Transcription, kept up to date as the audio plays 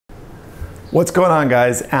What's going on,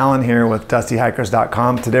 guys? Alan here with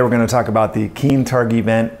DustyHikers.com. Today we're going to talk about the Keen Targhee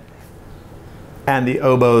Vent and the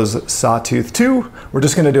Oboz Sawtooth II. We're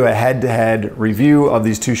just going to do a head-to-head review of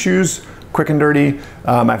these two shoes, quick and dirty.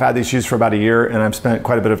 I've had these shoes for about a year and I've spent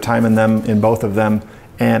quite a bit of time in them, in both of them.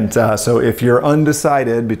 And so if you're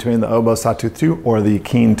undecided between the Oboz Sawtooth II or the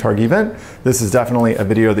Keen Targhee Vent, this is definitely a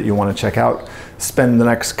video that you want to check out. Spend the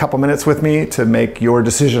next couple minutes with me to make your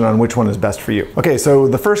decision on which one is best for you. Okay, so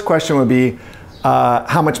the first question would be,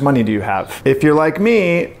 how much money do you have? If you're like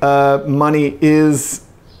me, money is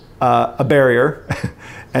a barrier.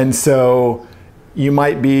 And so you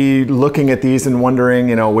might be looking at these and wondering,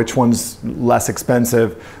 you know, which one's less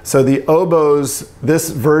expensive. So the Oboz, this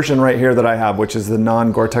version right here that I have, which is the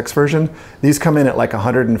non-Gore-Tex version, these come in at like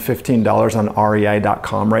 $115 on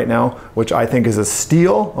REI.com right now, which I think is a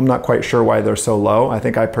steal. I'm not quite sure why they're so low. I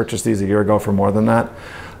think I purchased these a year ago for more than that.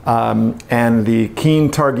 And the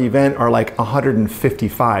Keen Targhee Vent are like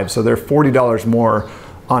 $155, so they're $40 more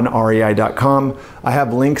on REI.com. I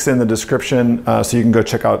have links in the description so you can go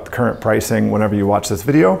check out the current pricing whenever you watch this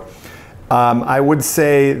video. I would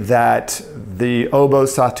say that the Oboz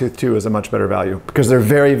Sawtooth II is a much better value because they're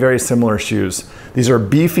very, very similar shoes. These are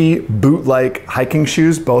beefy, boot-like hiking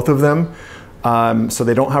shoes, both of them. So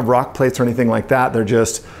they don't have rock plates or anything like that. They're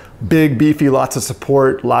just big, beefy, lots of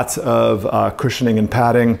support, lots of cushioning and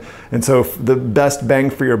padding. And so the best bang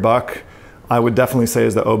for your buck, I would definitely say,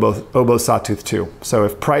 is the Oboz Sawtooth II. So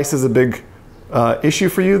if price is a big issue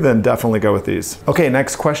for you, then definitely go with these. Okay,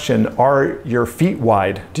 next question. Are your feet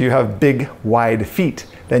wide? Do you have big, wide feet?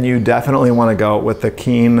 Then you definitely want to go with the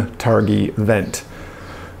Keen Targhee Vent.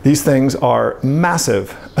 These things are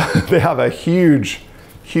massive. They have a huge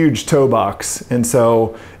toe box. And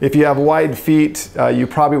so if you have wide feet, you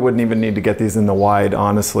probably wouldn't even need to get these in the wide,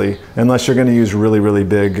 honestly, unless you're going to use really, really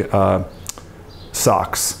big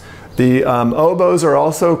socks. The Oboz are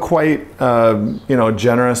also quite, you know,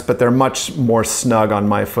 generous, but they're much more snug on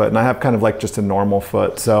my foot, and I have kind of like just a normal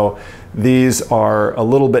foot. So these are a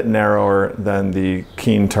little bit narrower than the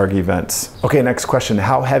Keen Targhee Vents. Okay, next question.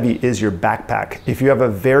 How heavy is your backpack? If you have a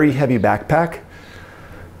very heavy backpack,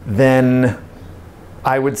 then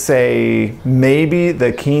I would say maybe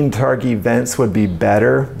the Keen Targhee Vents would be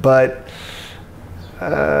better, but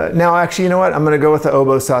now actually, you know what? I'm gonna go with the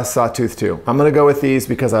Oboz Sawtooth II. I'm gonna go with these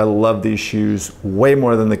because I love these shoes way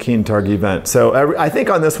more than the Keen Targhee Vent. So I think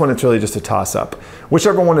on this one, it's really just a toss up.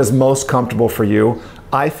 Whichever one is most comfortable for you.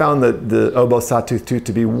 I found that the Oboz Sawtooth II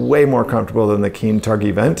to be way more comfortable than the Keen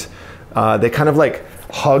Targhee Vent. They kind of like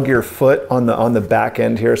hug your foot on the back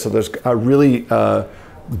end here. So there's a really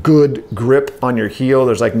good grip on your heel.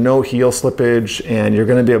 There's like no heel slippage, and you're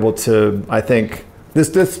gonna be able to, I think,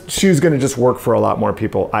 this shoe's gonna just work for a lot more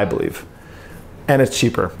people, I believe. And it's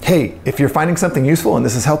cheaper. Hey, if you're finding something useful and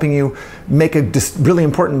this is helping you make a really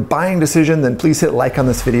important buying decision, then please hit like on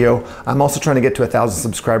this video. I'm also trying to get to 1,000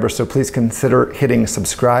 subscribers, so please consider hitting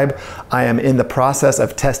subscribe. I am in the process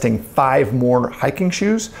of testing 5 more hiking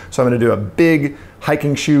shoes. So I'm gonna do a big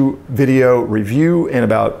hiking shoe video review in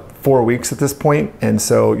about 4 weeks at this point, and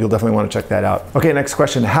so you'll definitely want to check that out. Okay, next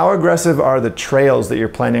question. How aggressive are the trails that you're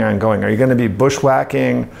planning on going? Are you going to be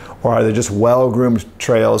bushwhacking, or are they just well-groomed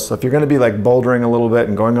trails? So if you're going to be like bouldering a little bit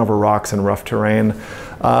and going over rocks and rough terrain,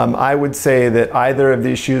 I would say that either of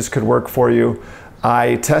these shoes could work for you.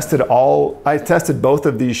 I tested both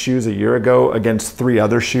of these shoes a year ago against 3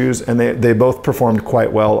 other shoes, and they both performed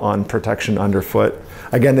quite well on protection underfoot.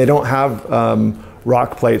 Again, they don't have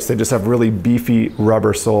rock plates, they just have really beefy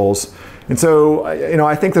rubber soles. And so, you know,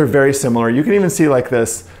 I think they're very similar. You can even see like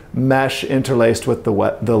this mesh interlaced with the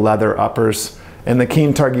leather uppers, and the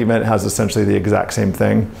Keen Targhee Vent has essentially the exact same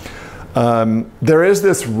thing. There is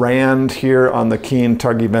this rand here on the Keen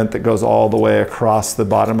Targhee Vent that goes all the way across the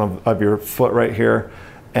bottom of your foot right here.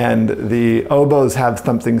 And the Oboz have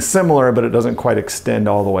something similar, but it doesn't quite extend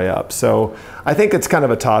all the way up. So I think it's kind of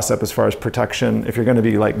a toss-up as far as protection. If you're going to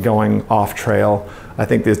be like going off trail, I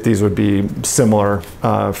think these would be similar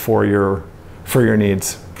for your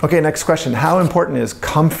needs. Okay, next question. How important is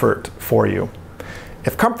comfort for you?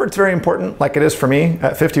 If comfort's very important, like it is for me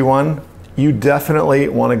at 51, you definitely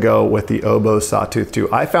want to go with the Oboz Sawtooth II.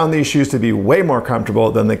 I found these shoes to be way more comfortable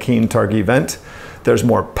than the Keen Targhee Vent. There's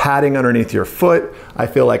more padding underneath your foot. I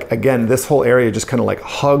feel like, again, this whole area just kind of like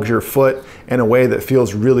hugs your foot in a way that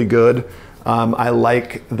feels really good. I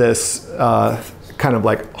like this kind of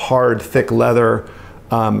like hard, thick leather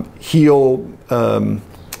heel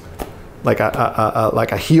like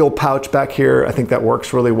a heel pouch back here. I think that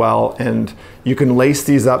works really well, and you can lace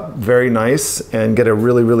these up very nice and get a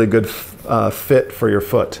really, really good fit for your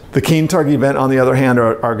foot. The Keen Targhee Vent, on the other hand,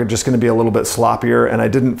 are just going to be a little bit sloppier, and I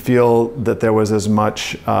didn't feel that there was as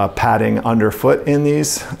much padding underfoot in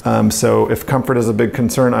these. So if comfort is a big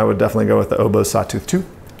concern, I would definitely go with the Oboz Sawtooth II,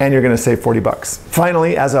 and you're going to save 40 bucks.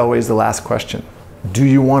 Finally, as always, the last question. Do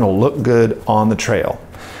you want to look good on the trail?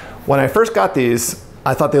 When I first got these,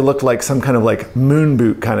 I thought they looked like some kind of like moon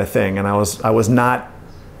boot kind of thing, and I was not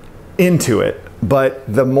into it.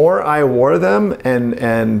 But the more I wore them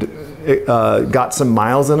and got some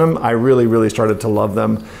miles in them, I really, really started to love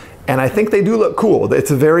them. And I think they do look cool.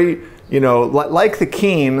 It's a very, you know, like the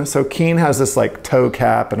Keen. So Keen has this like toe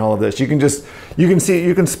cap and all of this. You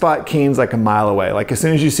can spot Keens like a mile away. Like as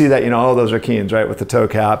soon as you see that, you know, oh, those are Keens, right? With the toe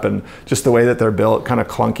cap and just the way that they're built, kind of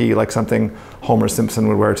clunky, like something Homer Simpson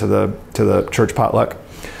would wear to the church potluck.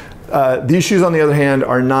 These shoes, on the other hand,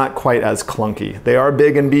 are not quite as clunky. They are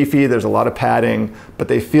big and beefy. There's a lot of padding, but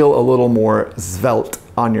they feel a little more svelte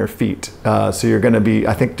on your feet. So you're going to be,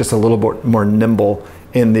 I think, just a little bit more nimble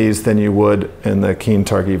in these than you would in the Keen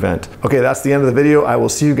Targhee Vent. Okay, that's the end of the video. I will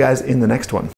see you guys in the next one.